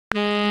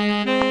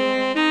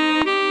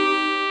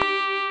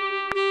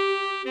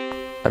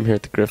I'm here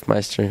with the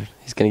Griffmeister.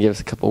 He's going to give us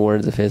a couple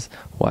words of his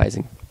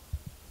wising.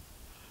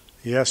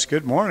 Yes,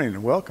 good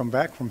morning. Welcome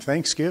back from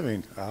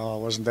Thanksgiving. Oh,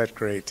 wasn't that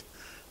great?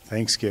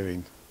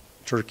 Thanksgiving,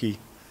 turkey,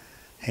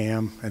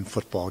 ham, and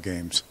football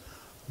games.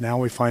 Now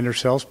we find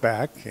ourselves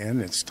back,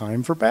 and it's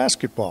time for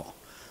basketball.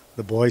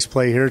 The boys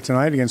play here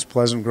tonight against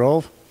Pleasant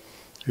Grove,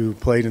 who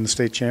played in the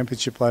state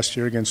championship last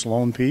year against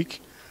Lone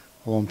Peak.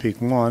 Lone Peak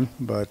won,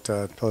 but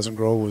Pleasant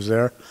Grove was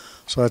there.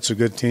 So that's a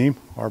good team.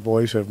 Our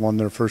boys have won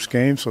their first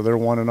game, so they're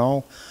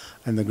 1-0.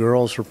 And the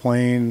girls are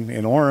playing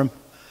in Orem,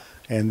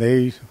 and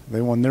they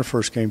won their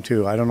first game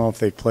too. I don't know if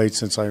they played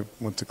since I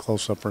went to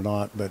close-up or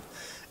not. But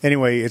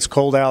anyway, it's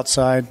cold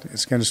outside.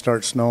 It's going to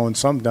start snowing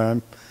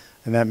sometime,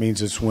 and that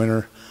means it's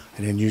winter.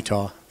 And in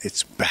Utah,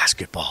 it's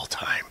basketball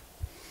time.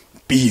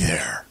 Be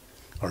there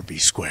or be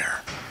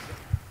square.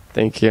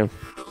 Thank you.